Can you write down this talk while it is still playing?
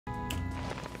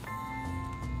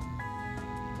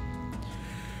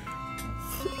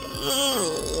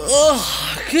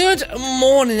Good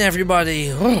morning, everybody.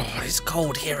 It's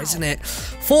cold here, isn't it?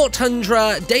 Fort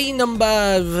Tundra, day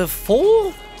number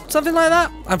 4? Something like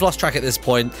that. I've lost track at this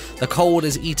point. The cold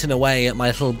has eaten away at my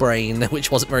little brain, which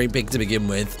wasn't very big to begin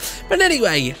with. But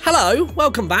anyway, hello,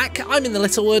 welcome back. I'm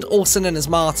InTheLittleWood, also known as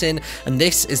Martin, and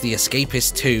this is the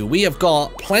Escapists 2. We have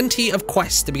got plenty of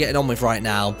quests to be getting on with right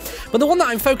now, but the one that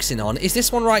I'm focusing on is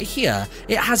this one right here.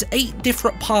 It has 8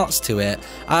 different parts to it,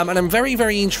 and I'm very,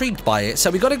 very intrigued by it.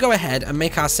 So we've got to go ahead and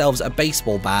make ourselves a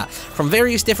baseball bat from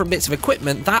various different bits of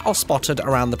equipment that are spotted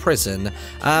around the prison.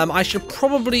 I should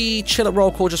probably chill at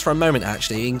roll call just for a moment,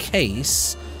 actually, in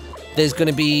case there's going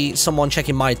to be someone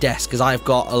checking my desk, because I've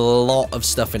got a lot of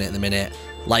stuff in it at the minute.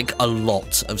 Like, a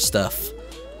lot of stuff.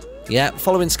 Yeah,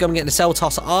 following scum getting a cell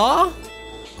toss. Ah!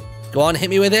 Go on,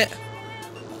 hit me with it.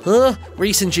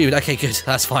 Reese and Jude. Okay, good.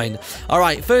 That's fine.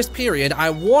 Alright, first period, I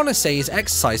want to say is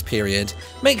exercise period.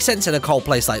 Makes sense in a cold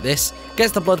place like this.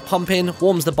 Gets the blood pumping,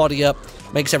 warms the body up,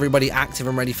 makes everybody active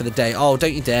and ready for the day. Oh,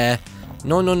 don't you dare.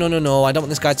 No, no, no, no, no. I don't want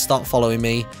this guy to start following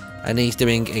me. And he's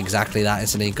doing exactly that,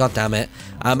 isn't he? God damn it.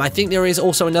 I think there is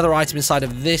also another item inside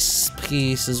of this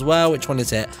piece as well. Which one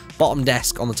is it? Bottom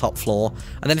desk on the top floor.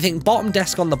 And then I think bottom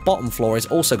desk on the bottom floor has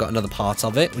also got another part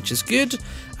of it, which is good.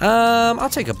 I'll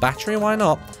take a battery, why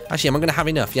not? Actually, am I going to have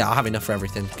enough? Yeah, I'll have enough for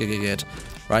everything. Good, good, good.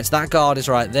 Right, so that guard is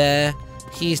right there.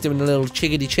 He's doing a little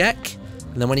chiggity check.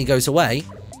 And then when he goes away,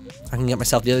 I can get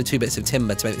myself the other 2 bits of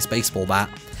timber to make this baseball bat.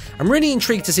 I'm really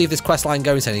intrigued to see if this quest line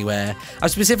goes anywhere. I've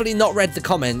specifically not read the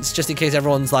comments, just in case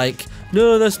everyone's like,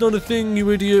 no, that's not a thing, you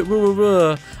idiot, rah, rah,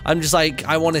 rah. I'm just like,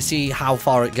 I want to see how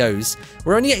far it goes.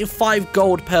 We're only getting 5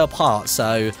 gold per part,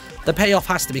 so the payoff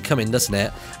has to be coming, doesn't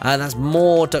it? And that's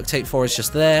more duct tape for us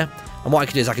just there. And what I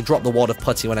could do is I could drop the wad of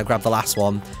putty when I grab the last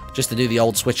one, just to do the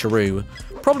old switcheroo.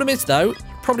 Problem is, though,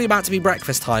 probably about to be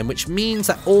breakfast time, which means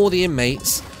that all the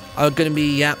inmates are going to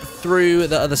be through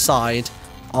the other side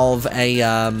of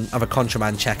a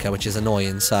contraband checker, which is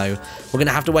annoying. So we're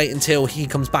gonna have to wait until he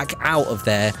comes back out of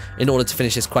there in order to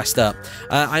finish this quest up.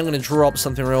 I'm gonna drop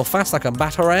something real fast, like a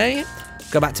battery.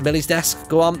 Go back to Billy's desk.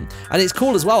 Go on. And it's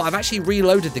cool as well. I've actually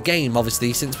reloaded the game,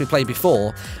 obviously, since we played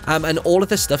before, and all of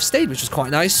the stuff stayed, which was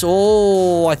quite nice.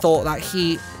 Oh, I thought that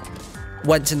heat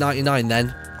went to 99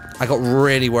 then. I got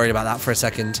really worried about that for a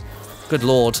second. Good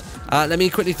lord. Let me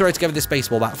quickly throw together this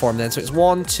baseball bat for him then. So it's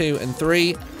 1, 2, and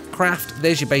 3. Craft,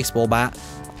 there's your baseball bat.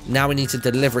 Now we need to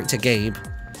deliver it to Gabe.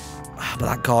 But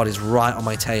that guard is right on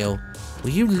my tail. Will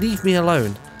you leave me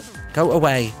alone? Go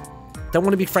away. Don't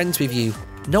want to be friends with you.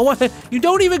 No one, you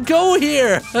don't even go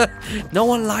here. No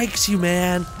one likes you,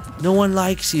 man. No one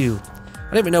likes you.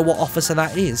 I don't even know what officer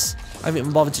that is. I haven't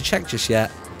even bothered to check just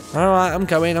yet. Alright, I'm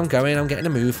getting a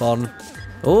move on.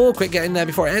 Oh, quick, get in there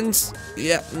before it ends.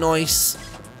 Yeah, nice.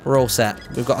 We're all set.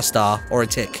 We've got a star or a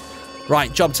tick.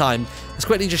 Right, job time. Let's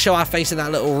quickly just show our face in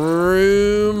that little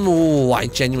room. Oh, I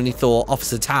genuinely thought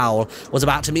Officer Towel was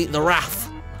about to meet the Wrath.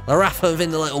 The Wrath of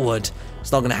InTheLittleWood.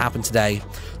 It's not going to happen today.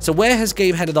 So where has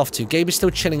Gabe headed off to? Gabe is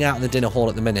still chilling out in the dinner hall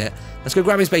at the minute. Let's go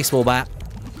grab his baseball bat.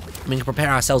 We can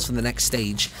prepare ourselves for the next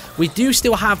stage. We do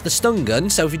still have the stun gun,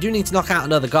 so if we do need to knock out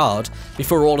another guard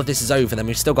before all of this is over, then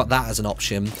we've still got that as an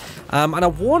option. And I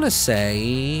want to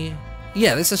say...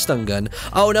 yeah, this is a stun gun.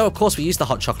 Oh, no, of course, we used the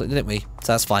hot chocolate, didn't we?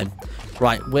 So that's fine.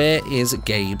 Right, where is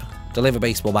Gabe? Deliver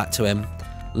baseball bat to him.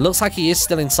 Looks like he is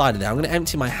still inside of there. I'm going to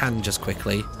empty my hand just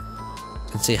quickly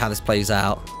and see how this plays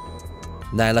out.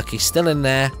 No, look, he's still in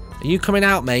there. Are you coming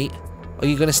out, mate? Or are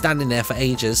you going to stand in there for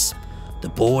ages? The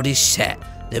board is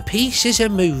set. The pieces are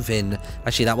moving.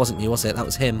 Actually, that wasn't you, was it? That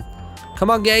was him.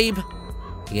 Come on, Gabe.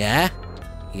 Yeah.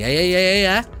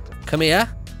 Yeah. Come here.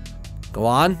 Go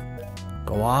on.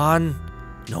 Go on.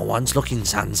 No one's looking,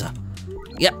 Sansa.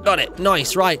 Yep, got it.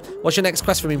 Nice. Right. What's your next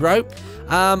quest for me, bro?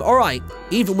 Alright.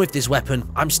 Even with this weapon,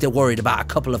 I'm still worried about a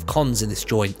couple of cons in this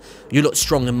joint. You look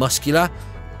strong and muscular.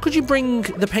 Could you bring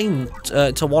the paint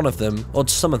to one of them, or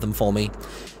to some of them for me?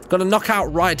 Got to knock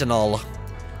out Rydinol.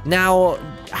 Now,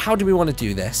 how do we want to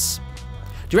do this?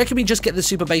 Do you reckon we just get the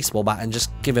super baseball bat and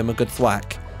just give him a good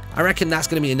thwack? I reckon that's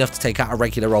going to be enough to take out a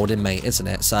regular old inmate, isn't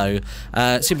it? So,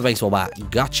 super baseball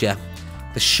bat. Gotcha.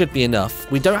 This should be enough.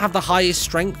 We don't have the highest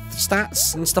strength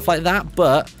stats and stuff like that,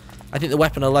 but I think the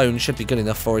weapon alone should be good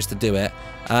enough for us to do it.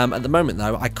 At the moment,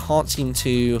 though, I can't seem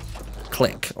to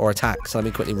click or attack, so let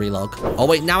me quickly relog. Oh,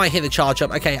 wait, now I hear the charge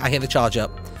up. Okay, I hear the charge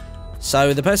up.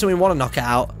 So the person we want to knock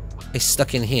out is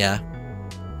stuck in here.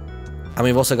 And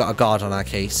we've also got a guard on our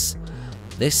case.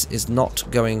 This is not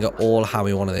going at all how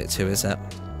we wanted it to, is it?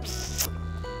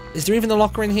 Is there even a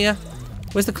locker in here?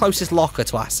 Where's the closest locker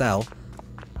to our cell?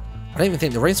 I don't even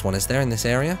think there is one, is there, in this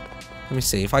area? Let me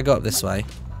see. If I go up this way.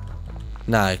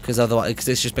 No, because otherwise,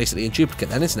 it's just basically a duplicate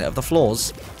then, isn't it, of the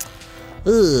floors?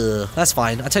 Ugh, that's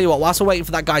fine. I tell you what, whilst we're waiting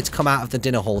for that guy to come out of the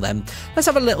dinner hall then, let's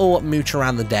have a little mooch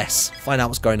around the desk, find out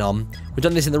what's going on. We've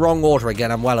done this in the wrong order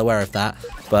again, I'm well aware of that,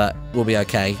 but we'll be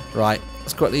okay. Right,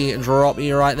 let's quickly drop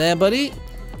you right there, buddy.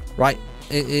 Right,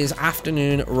 it is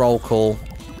afternoon roll call,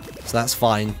 so that's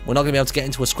fine. We're not going to be able to get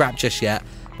into a scrap just yet,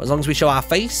 but as long as we show our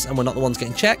face and we're not the ones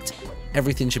getting checked,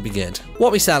 everything should be good. What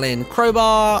are we selling?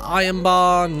 Crowbar, iron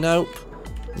bar, nope.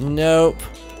 Nope.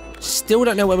 Still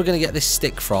don't know where we're going to get this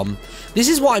stick from. This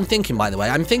is what I'm thinking, by the way.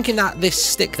 I'm thinking that this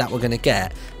stick that we're going to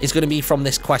get is going to be from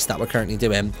this quest that we're currently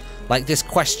doing. Like, this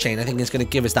quest chain, I think, is going to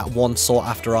give us that one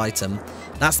sought-after item.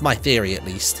 That's my theory, at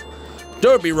least.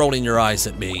 Don't be rolling your eyes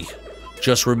at me.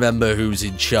 Just remember who's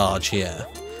in charge here.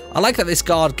 I like that this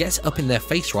guard gets up in their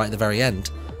face right at the very end.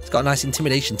 It's got a nice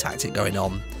intimidation tactic going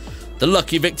on. The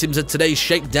lucky victims of today's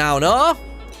shakedown are...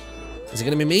 Is it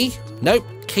going to be me? Nope.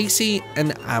 Casey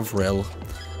and Avril.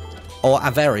 Or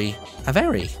Avery.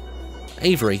 Avery.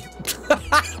 Avery.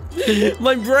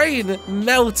 My brain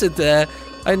melted there.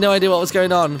 I had no idea what was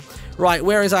going on. Right,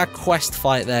 where is our quest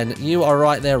fight then? You are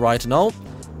right there, right? No.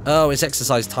 Oh, it's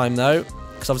exercise time though.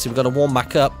 Because obviously we've got to warm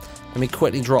back up. Let me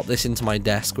quickly drop this into my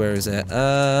desk. Where is it?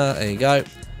 There you go.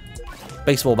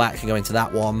 Baseball bat can go into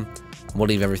that one. We'll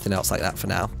leave everything else like that for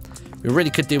now. We really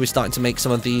could do with starting to make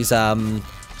some of these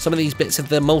bits of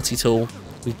the multi-tool.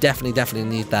 We definitely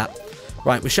need that.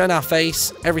 Right, we're showing our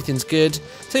face. Everything's good.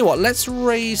 Tell you what, let's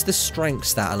raise the strength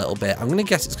stat a little bit. I'm going to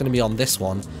guess it's going to be on this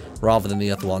one rather than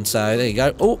the other one. So, there you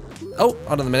go. Oh, hold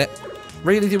on a minute.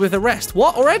 Really do with the rest.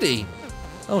 What, already?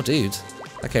 Oh, dude.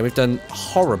 Okay, we've done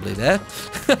horribly there.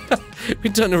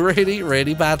 We've done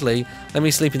really badly. Let me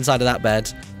sleep inside of that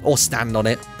bed. Or stand on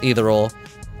it. Either or.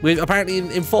 We've apparently,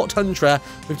 in Fort Tundra,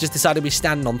 we've just decided we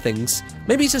stand on things.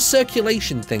 Maybe it's a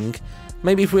circulation thing.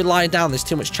 Maybe if we lie down, there's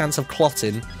too much chance of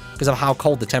clotting because of how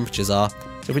cold the temperatures are.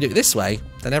 So if we do it this way,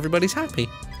 then everybody's happy.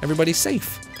 Everybody's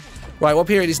safe. Right, what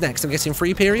period is next? I'm guessing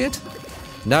free period?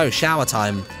 No, shower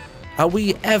time. Are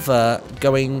we ever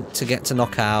going to get to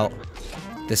knock out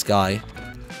this guy?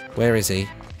 Where is he?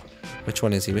 Which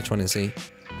one is he? Which one is he?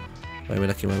 Where are we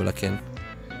looking? Where are we looking?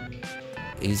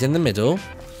 He's in the middle.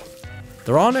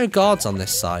 There are no guards on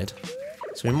this side,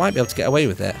 so we might be able to get away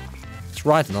with it. It's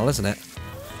riding on, isn't it?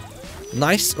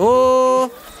 Nice.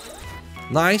 Oh!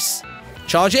 Nice.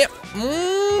 Charge it.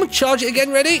 Charge it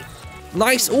again. Ready?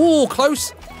 Nice. Oh,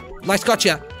 close. Nice.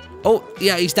 Gotcha. Oh,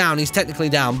 yeah, he's down. He's technically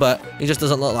down, but he just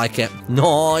doesn't look like it.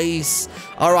 Nice.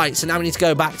 All right, so now we need to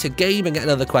go back to Gabe and get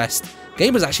another quest.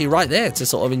 Gabe was actually right there to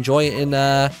sort of enjoy it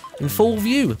in full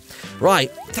view.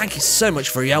 Right. Thank you so much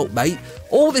for your help, mate.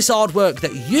 All this hard work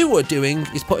that you were doing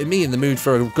is putting me in the mood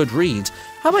for a good read.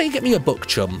 How about you get me a book,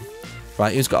 chum?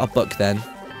 Right, who's got a book then?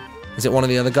 Is it one of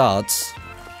the other guards?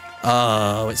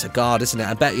 Oh, it's a guard, isn't it?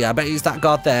 I bet he's that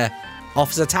guard there.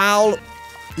 Officer Towel.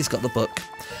 He's got the book.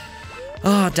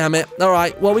 Oh, damn it. All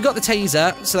right, well, we got the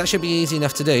taser, so that should be easy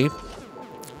enough to do.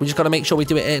 We just got to make sure we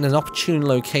do it in an opportune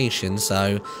location,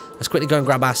 so let's quickly go and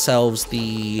grab ourselves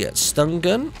the stun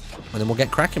gun, and then we'll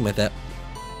get cracking with it.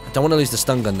 I don't want to lose the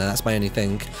stun gun, though. That's my only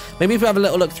thing. Maybe if we have a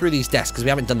little look through these desks, because we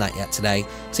haven't done that yet today.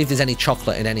 See if there's any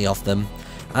chocolate in any of them.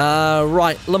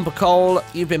 Right, lump of coal,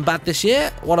 you've been bad this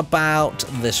year. What about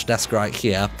this desk right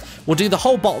here? We'll do the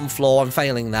whole bottom floor, and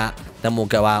failing that, then we'll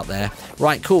go out there.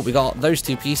 Right, cool, we got those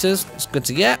two pieces. It's good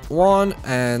to get. 1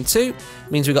 and 2.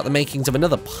 Means we got the makings of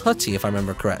another putty, if I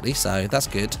remember correctly, so that's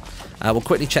good. We'll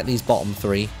quickly check these bottom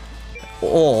 3.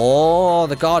 Oh,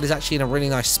 the guard is actually in a really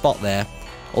nice spot there.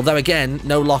 Although, again,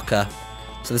 no locker.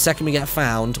 So the second we get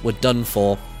found, we're done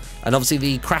for. And obviously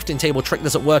the crafting table trick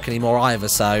doesn't work anymore either,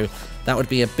 so that would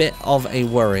be a bit of a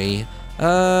worry.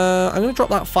 I'm going to drop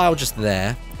that file just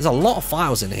there. There's a lot of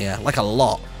files in here, like a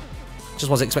lot. Just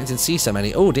wasn't expecting to see so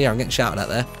many. Oh dear, I'm getting shouted at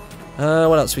there.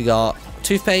 What else we got?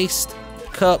 Toothpaste,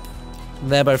 cup,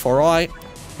 they're both alright.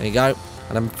 There you go.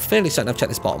 And I'm fairly certain I've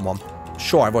checked this bottom one.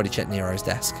 Sure, I've already checked Nero's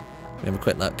desk. Let me have a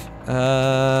quick look.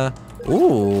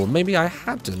 Ooh, maybe I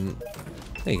hadn't.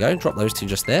 There you go, drop those two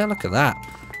just there. Look at that.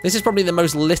 This is probably the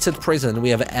most littered prison we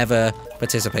have ever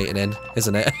participated in,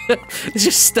 isn't it? There's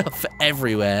just stuff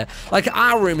everywhere. Like,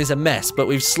 our room is a mess, but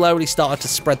we've slowly started to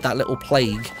spread that little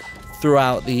plague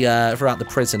throughout the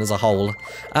prison as a whole.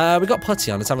 We got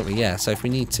putty on us, haven't we? Yeah, so if we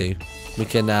need to, we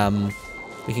can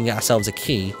get ourselves a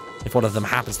key if one of them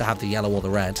happens to have the yellow or the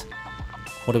red.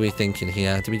 What are we thinking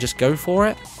here? Do we just go for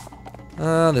it?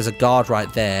 There's a guard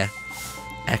right there.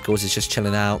 Eccles is just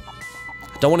chilling out.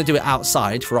 Don't want to do it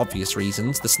outside for obvious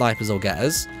reasons. The snipers will get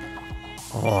us.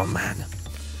 Oh, man.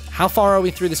 How far are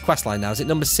we through this quest line now? Is it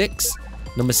number 6?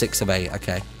 Number 6 of 8.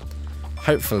 Okay.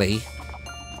 Hopefully,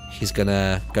 he's going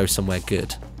to go somewhere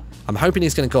good. I'm hoping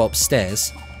he's going to go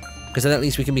upstairs, because then at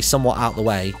least we can be somewhat out of the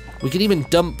way. We could even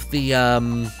dump the,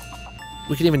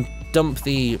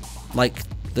 like,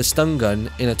 the stun gun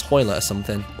in a toilet or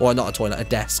something. Or not a toilet, a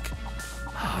desk.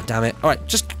 Oh, damn it. Alright,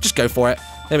 just go for it.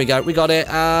 There we go. We got it.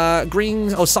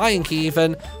 Green, or cyan key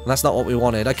even. And that's not what we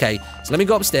wanted. Okay, so let me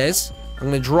go upstairs. I'm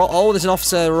going to draw... Oh, there's an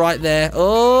officer right there.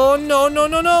 Oh, no, no,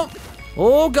 no, no.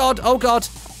 Oh, God. Oh, God.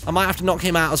 I might have to knock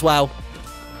him out as well.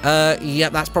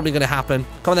 Yep, that's probably going to happen.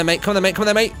 Come on then, mate. Come on then, mate. Come on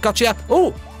then, mate. Gotcha.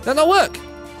 Oh, that not work.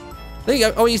 There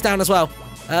you go. Oh, he's down as well.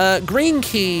 Green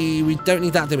key. We don't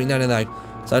need that, do we? No, no, no.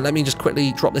 So let me just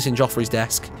quickly drop this in Joffrey's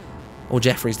desk. Or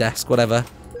Jeffrey's desk, whatever.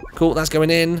 Cool, that's going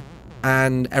in.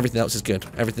 And everything else is good.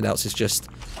 Everything else is just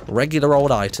regular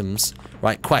old items.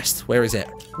 Right, quest. Where is it?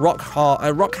 Rock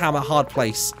hammer, hard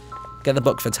place. Get the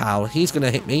book for towel. He's going to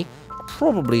hit me.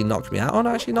 Probably knock me out. Oh, no,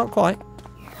 actually, not quite.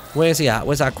 Where's he at?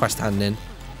 Where's our quest hand in?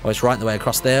 Oh, it's right the way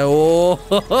across there. Oh,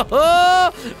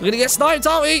 we're going to get sniped,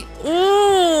 aren't we?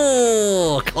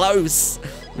 Ooh, close.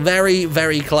 Very,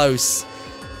 very close.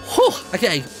 Whew.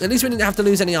 Okay, at least we didn't have to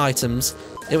lose any items.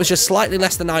 It was just slightly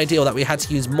less than ideal that we had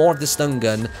to use more of the stun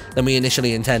gun than we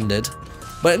initially intended.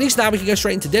 But at least now we can go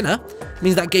straight into dinner. It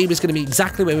means that Gabe is going to be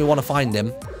exactly where we want to find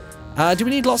him. Do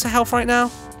we need lots of health right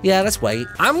now? Yeah, let's wait.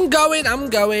 I'm going.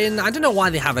 I don't know why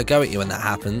they have a go at you when that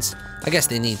happens. I guess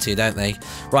they need to, don't they?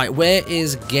 Right, where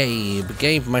is Gabe?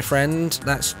 Gabe, my friend.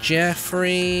 That's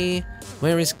Jeffrey.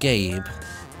 Where is Gabe?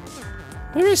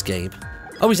 Where is Gabe?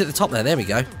 Oh, he's at the top there. There we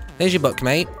go. There's your book,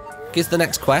 mate. Here's the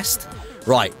next quest.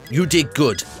 Right, you did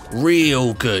good.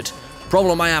 Real good.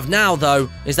 Problem I have now, though,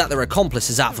 is that their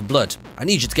accomplice is out for blood. I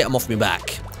need you to get them off me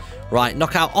back. Right,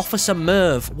 knock out Officer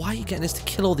Merv. Why are you getting us to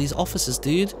kill all these officers,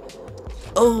 dude?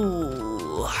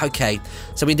 Oh, okay.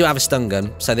 So we do have a stun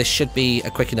gun, so this should be a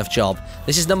quick enough job.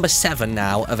 This is number 7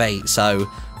 now of 8, so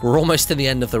we're almost to the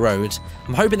end of the road.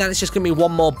 I'm hoping that it's just going to be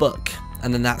one more book,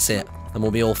 and then that's it, and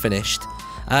we'll be all finished.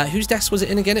 Whose desk was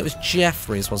it in again? It was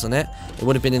Jeffrey's, wasn't it? It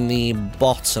would have been in the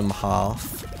bottom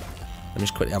half. Let me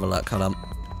just quickly have a look. Hold on.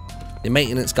 The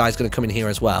maintenance guy's going to come in here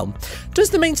as well. Does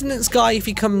the maintenance guy, if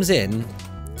he comes in,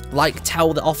 like,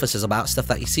 tell the officers about stuff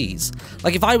that he sees?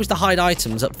 Like, if I was to hide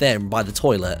items up there by the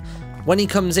toilet, when he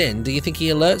comes in, do you think he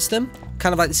alerts them?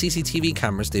 Kind of like the CCTV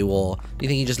cameras do, or do you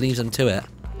think he just leaves them to it?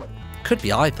 Could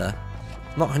be either.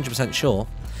 Not 100% sure.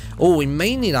 Oh, we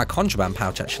may need our contraband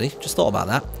pouch, actually. Just thought about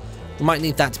that. We might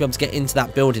need that to be able to get into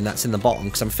that building that's in the bottom,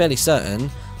 because I'm fairly certain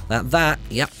that,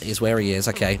 yep, is where he is.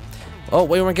 Okay. Oh,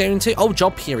 where am I going to? Oh,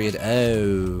 job period.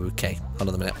 Okay. Hold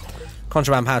on a minute.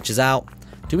 Contraband pouch is out.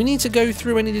 Do we need to go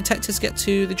through any detectors to get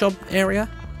to the job area?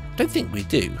 I don't think we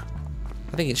do.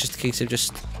 I think it's just a case of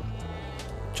just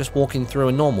walking through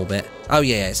a normal bit. Oh,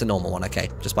 yeah, it's a normal one. Okay.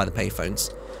 Just by the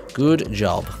payphones. Good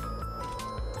job.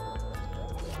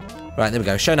 Right, there we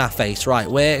go. Showing our face. Right,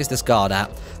 where is this guard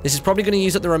at? This is probably going to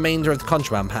use up the remainder of the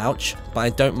contraband pouch, but I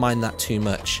don't mind that too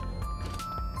much.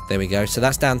 There we go. So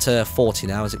that's down to 40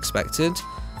 now, as expected.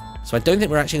 So I don't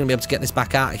think we're actually going to be able to get this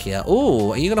back out of here.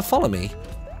 Oh, are you going to follow me?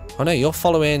 Oh, no, you're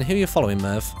following... Who are you following,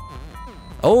 Merv?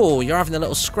 Oh, you're having a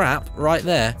little scrap right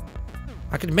there.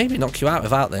 I could maybe knock you out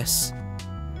without this.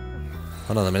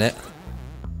 Hold on a minute.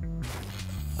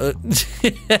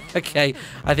 Okay,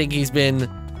 I think he's been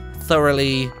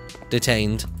thoroughly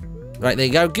detained. Right, there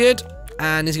you go. Good.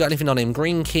 And has he got anything on him?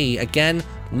 Green key. Again,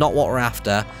 not what we're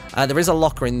after. There is a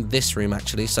locker in this room,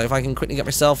 actually. So if I can quickly get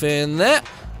myself in there.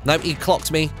 Nope, he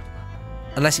clocked me.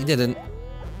 Unless he didn't.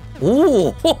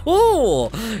 Ooh,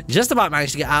 just about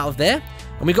managed to get out of there.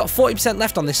 And we've got 40%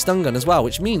 left on this stun gun as well,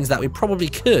 which means that we probably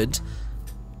could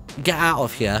get out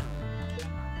of here.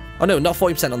 Oh, no, not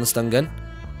 40% on the stun gun.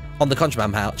 On the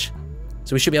contraband pouch.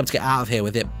 So we should be able to get out of here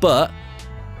with it. But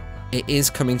it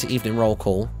is coming to evening roll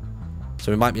call.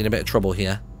 So we might be in a bit of trouble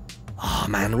here. Oh,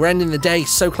 man, we're ending the day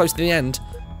so close to the end.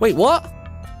 Wait, what?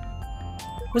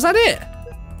 Was that it?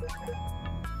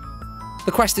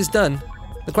 The quest is done.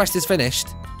 The quest is finished.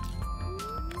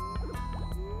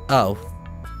 Oh.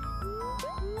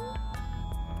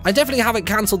 I definitely haven't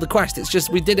cancelled the quest. It's just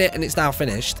we did it and it's now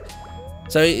finished.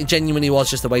 So it genuinely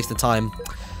was just a waste of time.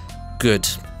 Good.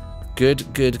 Good.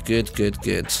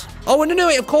 Oh,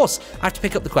 no, of course. I have to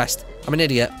pick up the quest. I'm an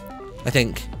idiot. I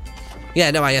think. Yeah,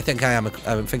 no, I think I am.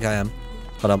 I think I am.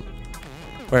 Hold on.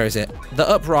 Where is it? The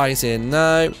uprising.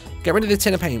 No. Get rid of the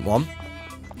tin of paint one.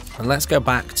 And let's go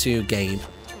back to Gabe.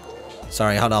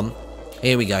 Sorry, hold on.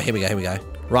 Here we go.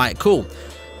 Right, cool.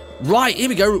 Right, here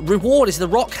we go. Reward is the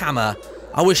rock hammer.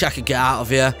 I wish I could get out of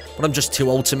here, but I'm just too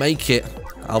old to make it.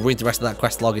 I'll read the rest of that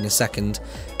quest log in a second.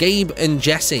 Gabe and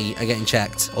Jesse are getting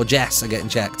checked. Or Jess are getting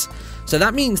checked. So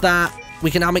that means that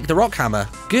we can now make the rock hammer.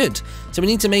 Good. So we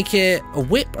need to make it a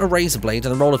whip, a razor blade,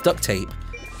 and a roll of duct tape.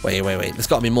 Wait. There's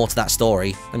got to be more to that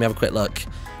story. Let me have a quick look.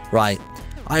 Right.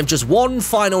 I have just one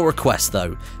final request,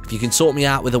 though. If you can sort me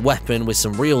out with a weapon with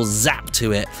some real zap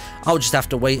to it, I'll just have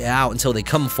to wait it out until they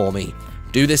come for me.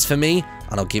 Do this for me,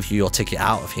 and I'll give you your ticket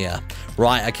out of here.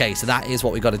 Right, okay, so that is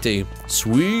what we got to do.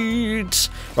 Sweet.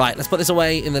 Right, let's put this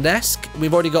away in the desk.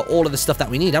 We've already got all of the stuff that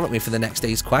we need, haven't we, for the next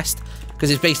day's quest?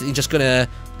 Because it's basically just going to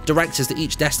direct us to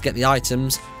each desk to get the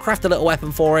items, craft a little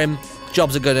weapon for him,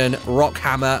 job's a good one, rock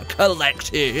hammer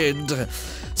collected.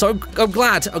 So I'm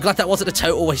glad that wasn't a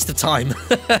total waste of time.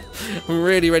 I'm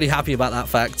really happy about that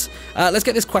fact. Let's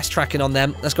get this quest tracking on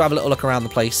them. Let's go have a little look around the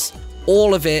place.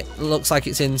 All of it looks like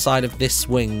it's inside of this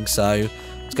wing, so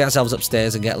let's get ourselves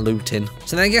upstairs and get looting.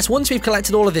 So then I guess once we've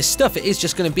collected all of this stuff, it is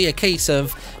just going to be a case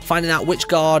of finding out which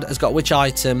guard has got which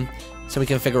item so we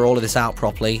can figure all of this out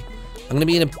properly. I'm going to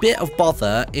be in a bit of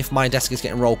bother if my desk is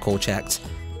getting roll call checked,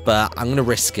 but I'm going to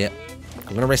risk it. I'm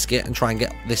going to risk it and try and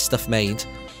get this stuff made.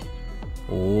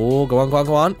 Oh, go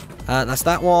on. That's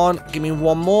that one. Give me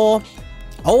one more.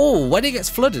 Oh, when it gets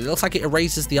flooded, it looks like it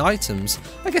erases the items.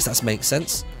 I guess that makes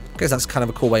sense. I guess that's kind of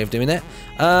a cool way of doing it.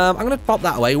 I'm going to pop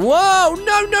that away. Whoa!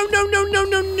 No!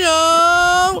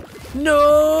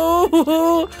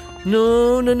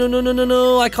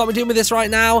 No! I can't be dealing with this right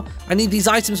now. I need these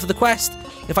items for the quest.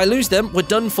 If I lose them, we're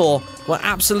done for. We're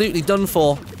absolutely done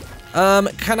for.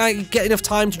 Can I get enough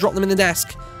time to drop them in the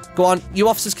desk? Go on. You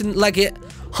officers can leg it.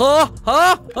 Oh!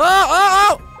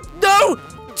 No!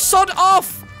 Sod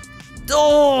off!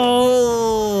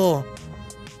 Oh!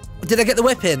 Did I get the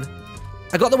whip in?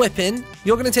 I got the whip in.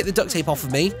 You're going to take the duct tape off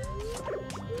of me.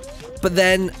 But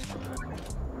then...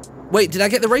 Wait, did I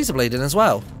get the razor blade in as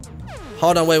well?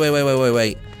 Hold on,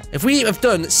 wait. If we have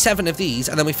done 7 of these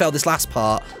and then we failed this last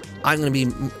part, I'm going to be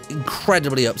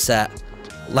incredibly upset.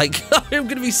 Like, I'm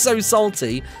going to be so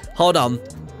salty. Hold on.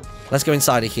 Let's go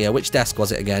inside of here. Which desk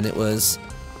was it again? It was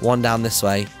one down this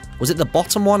way. Was it the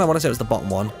bottom one? I want to say it was the bottom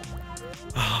one.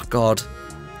 Oh, God.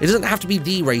 It doesn't have to be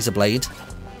the razor blade.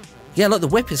 Yeah, look, the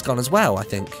whip is gone as well, I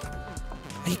think.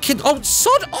 Are you kidding? Oh,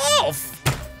 sod off!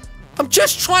 I'm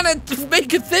just trying to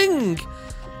make a thing.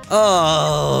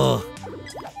 Oh.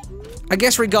 I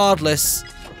guess regardless,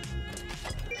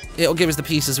 it'll give us the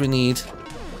pieces we need.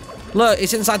 Look,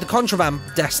 it's inside the contraband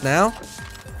desk now.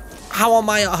 How am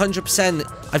I at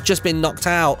 100%? I've just been knocked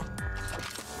out.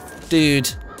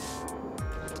 Dude.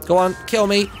 Go on, kill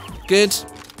me. Good.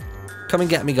 Come and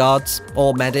get me, guards.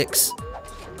 Or medics.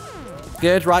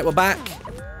 Good, right, we're back.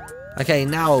 Okay,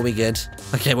 now are we good?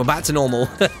 Okay, we're back to normal.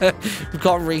 We've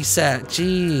got reset.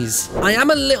 Jeez. I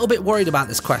am a little bit worried about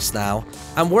this quest now.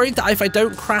 I'm worried that if I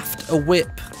don't craft a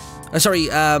whip...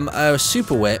 a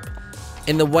super whip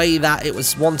in the way that it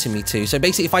was wanting me to. So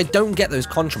basically, if I don't get those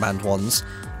contraband ones,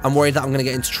 I'm worried that I'm going to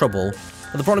get into trouble.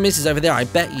 But the problem is over there, I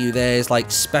bet you there's, like,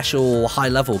 special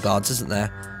high-level guards, isn't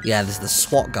there? Yeah, there's the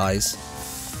SWAT guys.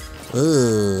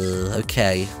 Ugh,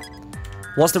 okay.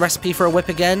 What's the recipe for a whip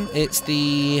again? It's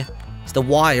the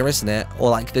wire, isn't it? Or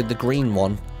like the green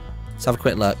one. Let's have a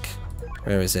quick look.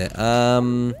 Where is it?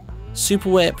 Super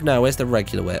whip. No, where's the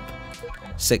regular whip?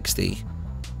 60.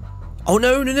 Oh,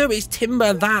 no. It's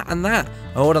timber, that, and that.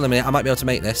 Oh, hold on a minute. I might be able to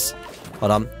make this.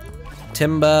 Hold on.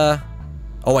 Timber.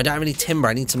 Oh, I don't have any timber.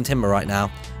 I need some timber right now.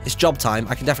 It's job time.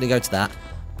 I can definitely go to that.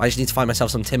 I just need to find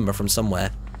myself some timber from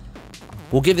somewhere.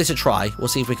 We'll give this a try. We'll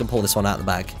see if we can pull this one out of the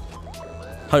bag.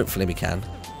 Hopefully we can.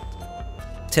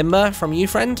 Timber from you,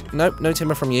 friend? Nope, no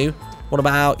timber from you. What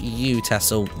about you,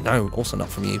 Tessel? No, also not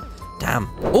from you. Damn.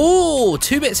 Ooh,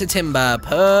 2 bits of timber.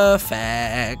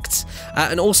 Perfect.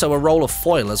 And also a roll of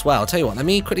foil as well. I'll tell you what, let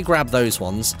me quickly grab those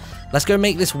ones. Let's go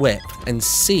make this whip and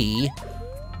see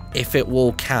if it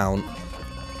will count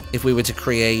if we were to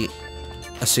create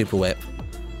a super whip.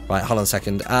 Right, hold on a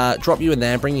second. Drop you in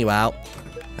there, bring you out.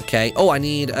 Okay. Oh, I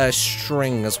need a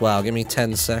string as well. Give me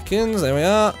 10 seconds. There we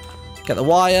are. Get the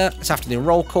wire. It's afternoon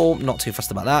roll call. Not too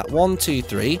fussed about that. 1, 2,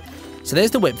 3. So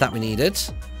there's the whip that we needed.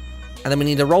 And then we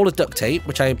need a roll of duct tape,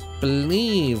 which I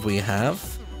believe we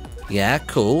have. Yeah,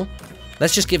 cool.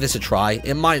 Let's just give this a try.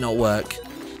 It might not work.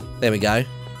 There we go.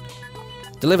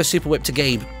 Deliver super whip to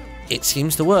Gabe. It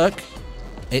seems to work.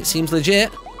 It seems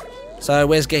legit. So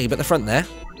where's Gabe? At the front there.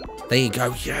 There you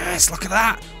go. Yes, look at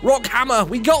that. Rock hammer.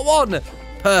 We got one.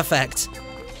 Perfect.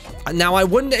 Now, I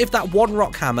wonder if that one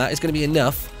rock hammer is going to be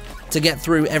enough to get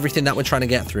through everything that we're trying to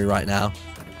get through right now.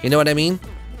 You know what I mean?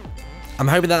 I'm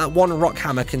hoping that that one rock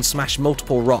hammer can smash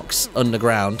multiple rocks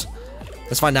underground.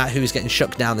 Let's find out who's getting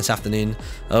shook down this afternoon.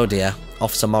 Oh dear.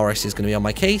 Officer Morris is going to be on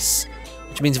my case.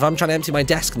 Which means if I'm trying to empty my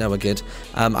desk, no, we're good.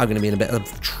 I'm going to be in a bit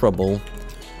of trouble.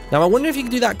 Now, I wonder if you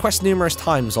can do that quest numerous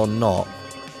times or not.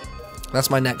 That's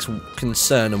my next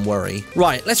concern and worry.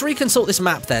 Right, let's reconsult this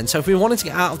map then. So if we wanted to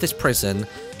get out of this prison,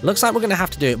 looks like we're going to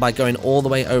have to do it by going all the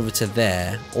way over to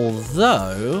there.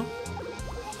 Although,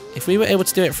 if we were able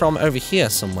to do it from over here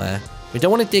somewhere, we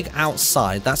don't want to dig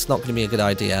outside. That's not going to be a good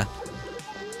idea.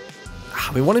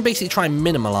 We want to basically try and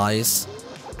minimalize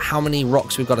how many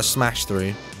rocks we've got to smash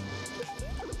through.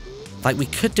 Like, we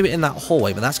could do it in that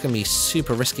hallway, but that's going to be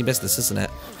super risky business, isn't it?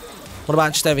 What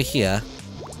about just over here?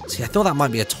 See, I thought that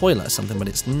might be a toilet or something, but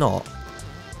it's not.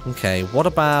 Okay, what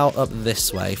about up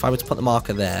this way? If I were to put the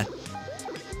marker there.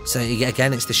 So,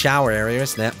 again, it's the shower area,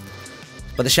 isn't it?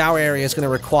 But the shower area is going to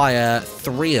require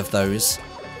 3 of those.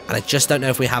 And I just don't know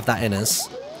if we have that in us.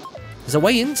 There's a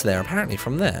way into there, apparently,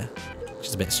 from there. Which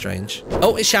is a bit strange.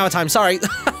 Oh, it's shower time. Sorry.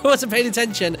 I wasn't paying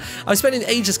attention. I was spending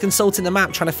ages consulting the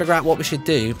map, trying to figure out what we should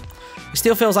do. It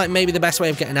still feels like maybe the best way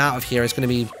of getting out of here is going to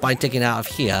be by digging out of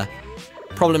here.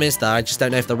 Problem is, though, I just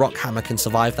don't know if the rock hammer can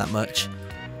survive that much.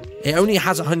 It only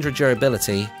has 100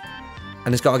 durability,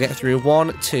 and it's got to get through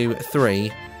 1, 2,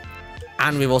 3,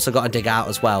 and we've also got to dig out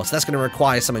as well. So that's going to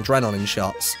require some adrenaline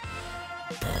shots.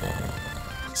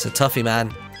 It's a toughie,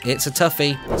 man. It's a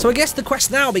toughie. So I guess the quest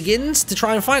now begins to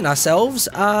try and find ourselves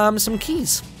some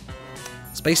keys.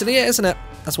 That's basically it, isn't it?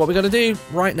 That's what we got to do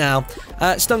right now.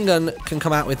 Stun gun can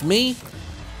come out with me.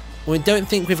 We don't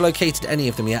think we've located any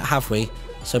of them yet, have we?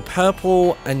 So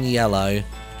purple and yellow.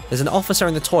 There's an officer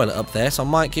in the toilet up there, so I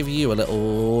might give you a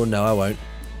little... No, I won't.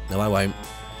 No, I won't.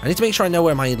 I need to make sure I know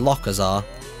where my lockers are.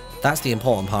 That's the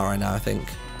important part right now, I think.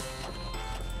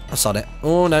 I sod it.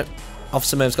 Oh, no.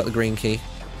 Officer Merv's got the green key.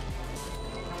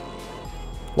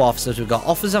 What officers we've got?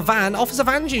 Officer Van. Officer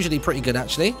Van's usually pretty good,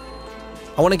 actually.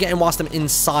 I want to get in whilst I'm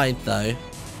inside, though.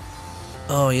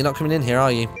 Oh, you're not coming in here,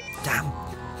 are you? Damn.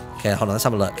 Okay, hold on. Let's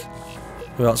have a look.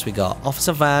 Who else we got?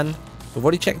 Officer Van. We've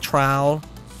already checked Trowel.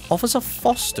 Officer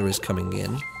Foster is coming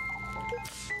in.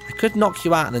 I could knock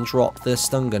you out and then drop the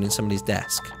stun gun in somebody's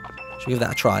desk. Should we give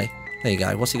that a try? There you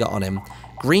go. What's he got on him?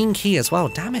 Green key as well.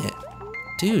 Damn it.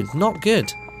 Dude, not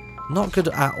good. Not good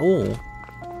at all.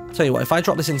 Tell you what, if I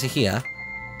drop this into here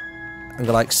and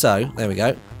go like so, there we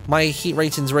go. My heat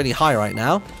rating's really high right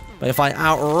now, but if I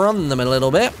outrun them a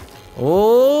little bit...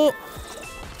 Oh,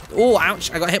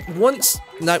 ouch. I got hit once.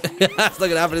 No, that's not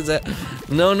gonna happen, is it?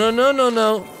 No, no, no, no,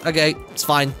 no. Okay, it's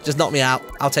fine. Just knock me out.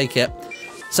 I'll take it.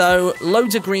 So,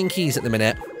 loads of green keys at the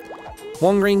minute.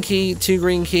 1 green key, 2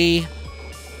 green key,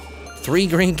 3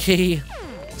 green key.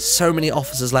 So many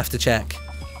officers left to check.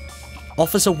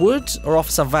 Officer Wood or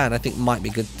Officer Van, I think, might be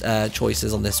good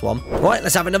choices on this one. Right,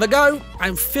 let's have another go.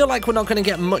 I feel like we're not going to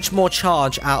get much more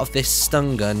charge out of this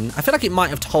stun gun. I feel like it might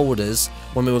have told us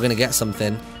when we were going to get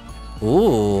something.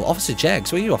 Ooh, Officer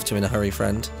Jegs, where are you off to in a hurry,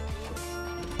 friend?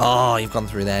 Oh, you've gone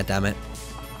through there, damn it.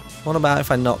 What about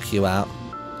if I knock you out?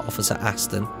 Officer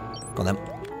Aston. Go on then.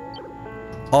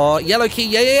 Oh, yellow key.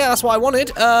 Yeah, that's what I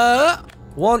wanted.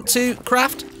 1, 2,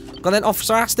 craft. Go on then,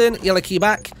 Officer Aston. Yellow key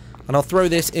back. And I'll throw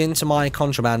this into my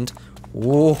contraband.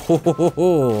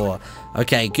 Whoa.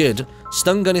 Okay, good.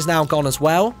 Stun gun is now gone as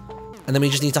well. And then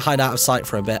we just need to hide out of sight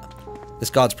for a bit.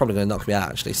 This guard's probably going to knock me out,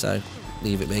 actually, so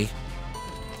leave it be.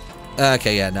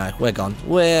 Okay, yeah, no, we're gone.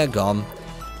 We're gone.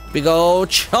 Big old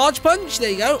charge punch.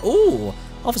 There you go. Ooh,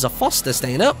 Officer Foster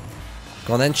staying up.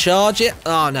 Go on then, charge it.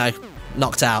 Oh, no.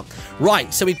 Knocked out.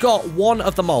 Right, so we've got 1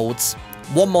 of the molds.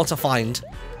 1 more to find.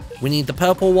 We need the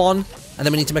purple one. And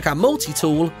then we need to make our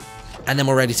multi-tool. And then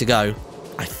we're ready to go.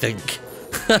 I think.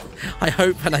 I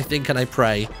hope and I think and I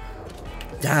pray.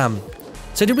 Damn.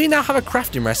 So do we now have a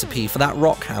crafting recipe for that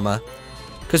rock hammer?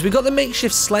 Because we got the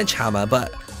makeshift sledgehammer,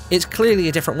 but it's clearly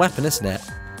a different weapon, isn't it?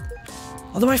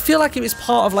 Although I feel like it was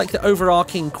part of like the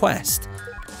overarching quest.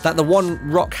 That the one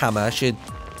rock hammer should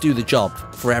do the job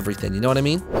for everything, you know what I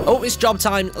mean? Oh, it's job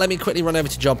time. Let me quickly run over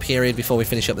to job period before we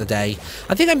finish up the day.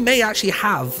 I think I may actually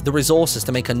have the resources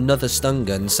to make another stun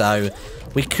gun, so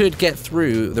we could get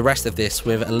through the rest of this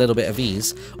with a little bit of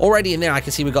ease. Already in there, I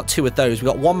can see we've got 2 of those.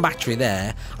 We've got 1 battery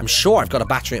there. I'm sure I've got a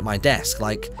battery at my desk.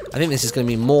 Like, I think this is going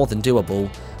to be more than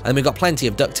doable. And we've got plenty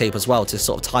of duct tape as well to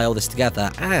sort of tie all this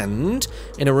together. And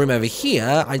in a room over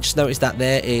here, I just noticed that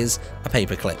there is a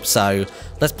paper clip. So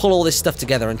let's pull all this stuff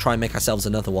together and try and make ourselves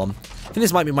another one. I think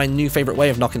this might be my new favourite way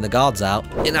of knocking the guards out.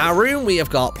 In our room, we have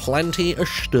got plenty of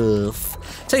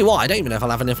stuff. Tell you what, I don't even know if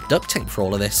I'll have enough duct tape for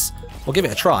all of this. We'll give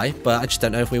it a try, but I just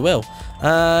don't know if we will.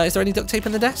 Is there any duct tape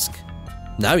in the desk?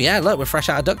 No, yeah, look, we're fresh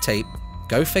out of duct tape.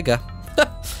 Go figure.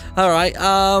 Alright,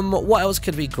 what else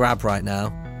could we grab right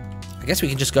now? I guess we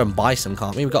can just go and buy some,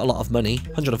 can't we? We've got a lot of money.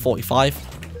 145.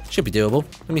 Should be doable.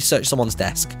 Let me search someone's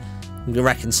desk. I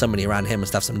reckon somebody around here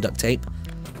must have some duct tape.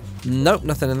 Nope,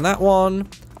 nothing in that one.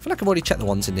 I feel like I've already checked the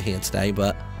ones in here today,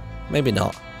 but maybe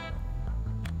not.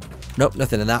 Nope,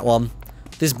 nothing in that one.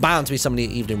 There's bound to be somebody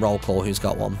at evening roll call who's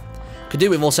got one. Could do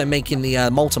with also making the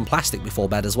molten plastic before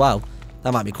bed as well.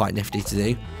 That might be quite nifty to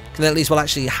do. Then at least we'll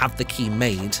actually have the key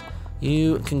made.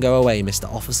 You can go away,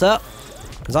 Mr. Officer.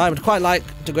 Because I would quite like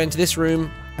to go into this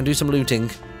room and do some looting.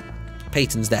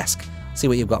 Peyton's desk. See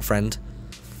what you've got, friend.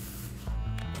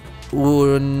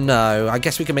 Ooh, no. I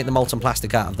guess we can make the molten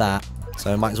plastic out of that.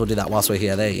 So might as well do that whilst we're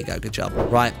here. There you go. Good job.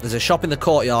 Right, there's a shop in the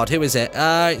courtyard. Who is it?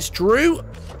 It's Drew.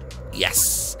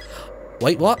 Yes.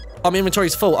 Wait, what? Oh, my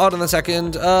inventory's full. Hold on a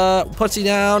second. Putty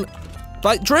down.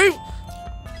 Right, Drew.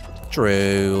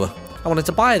 Drew. I wanted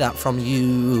to buy that from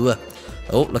you.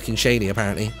 Oh, looking shady,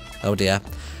 apparently. Oh, dear.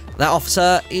 That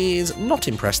officer is not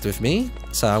impressed with me,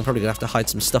 so I'm probably going to have to hide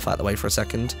some stuff out of the way for a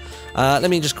second. Let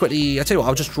me just quickly... I tell you what,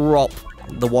 I'll just drop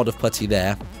the wad of putty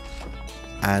there,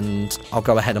 and I'll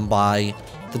go ahead and buy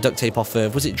the duct tape off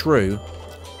of... Was it Drew?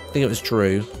 I think it was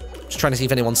Drew. Just trying to see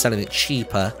if anyone's selling it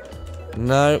cheaper.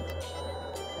 Nope.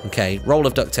 Okay, roll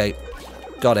of duct tape.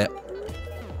 Got it.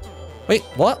 Wait,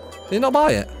 what? Did he not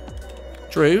buy it?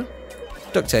 Drew?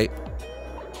 Duct tape.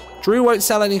 Drew won't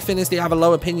sell anything as they have a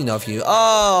low opinion of you.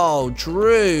 Oh,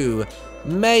 Drew.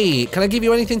 Mate, can I give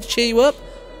you anything to cheer you up?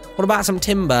 What about some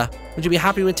timber? Would you be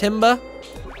happy with timber?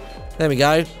 There we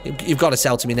go. You've got to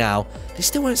sell to me now. They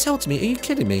still won't sell to me. Are you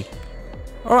kidding me?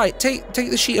 All right, take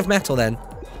the sheet of metal then.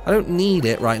 I don't need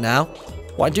it right now.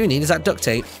 What I do need is that duct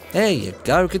tape. There you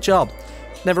go. Good job.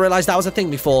 Never realised that was a thing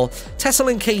before. Tessel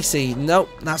and Casey. Nope,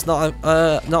 that's not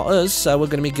us, so we're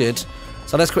going to be good.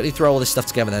 So let's quickly throw all this stuff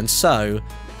together then. So,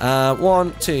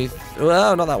 1, 2,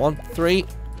 oh, not that one. 3.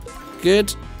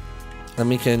 Good. Then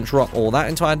we can drop all that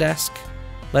into our desk.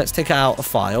 Let's take out a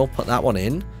file, put that one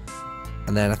in.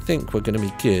 And then I think we're going to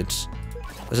be good.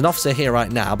 There's an officer here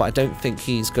right now, but I don't think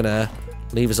he's going to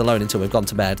leave us alone until we've gone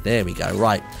to bed. There we go.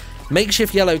 Right.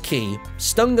 Makeshift yellow key.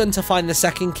 Stun gun to find the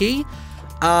second key.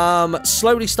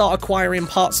 Slowly start acquiring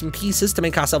parts and pieces to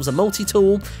make ourselves a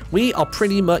multi-tool. We are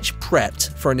pretty much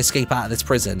prepped for an escape out of this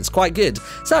prison. It's quite good.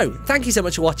 So, thank you so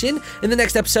much for watching. In the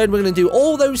next episode, we're going to do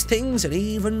all those things and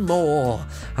even more.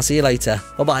 I'll see you later.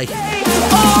 Bye-bye.